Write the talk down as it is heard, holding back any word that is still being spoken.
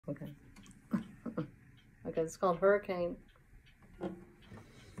Okay. Okay, it's called Hurricane.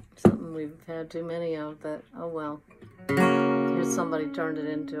 Something we've had too many of, but oh well. Here's somebody turned it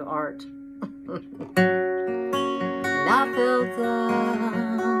into art. And I felt the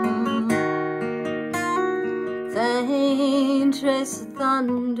faint trace of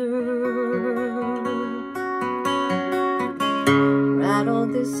thunder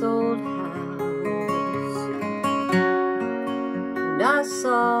rattled this old house, and I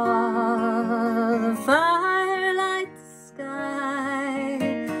saw the firelight sky,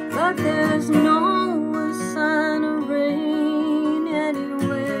 but there's no sign of rain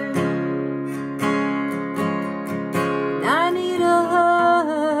anywhere. And I need a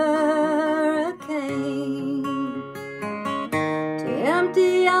hurricane to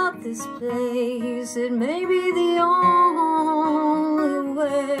empty out this place. It may be the only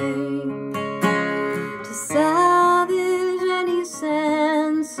way to salvage any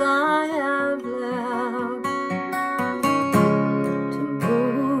sense I have left, to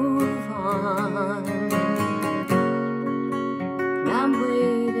move on. I'm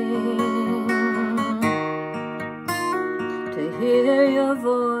waiting to hear your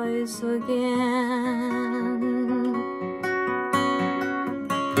voice again.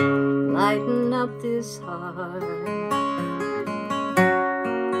 Lighten up this heart,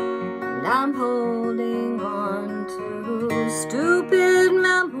 and I'm holding on to stupid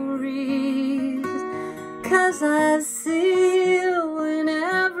memories, 'cause I see you in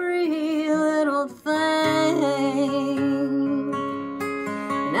every little thing.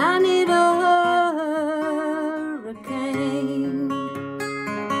 And I need a hurricane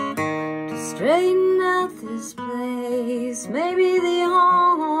to straighten out this place. Maybe the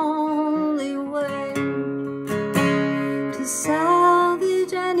only way to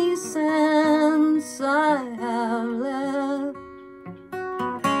salvage any sense I have left,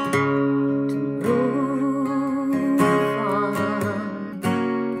 to move on.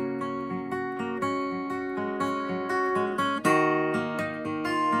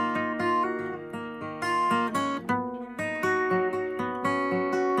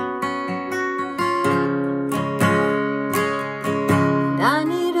 I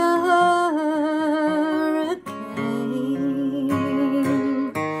need a hurricane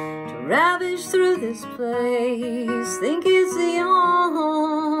to ravage through this place. Think it's the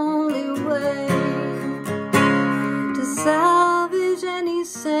only way to salvage any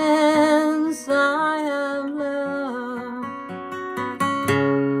sense I have left,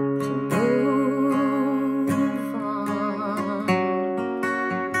 to move on.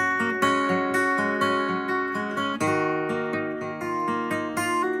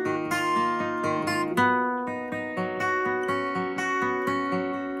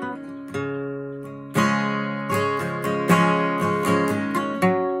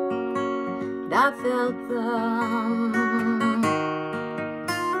 I felt the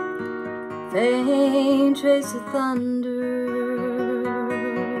faint trace of thunder